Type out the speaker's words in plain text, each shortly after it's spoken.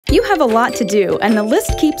You have a lot to do, and the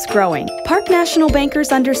list keeps growing. Park National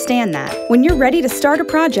bankers understand that. When you're ready to start a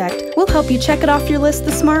project, we'll help you check it off your list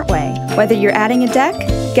the smart way. Whether you're adding a deck,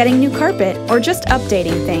 getting new carpet, or just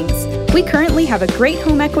updating things, we currently have a great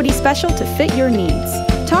home equity special to fit your needs.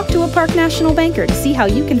 Talk to a Park National banker to see how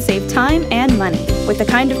you can save time and money. With the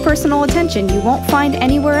kind of personal attention you won't find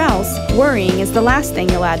anywhere else, worrying is the last thing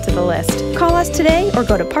you'll add to the list. Call us today or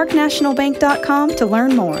go to parknationalbank.com to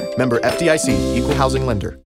learn more. Member FDIC, Equal Housing Lender.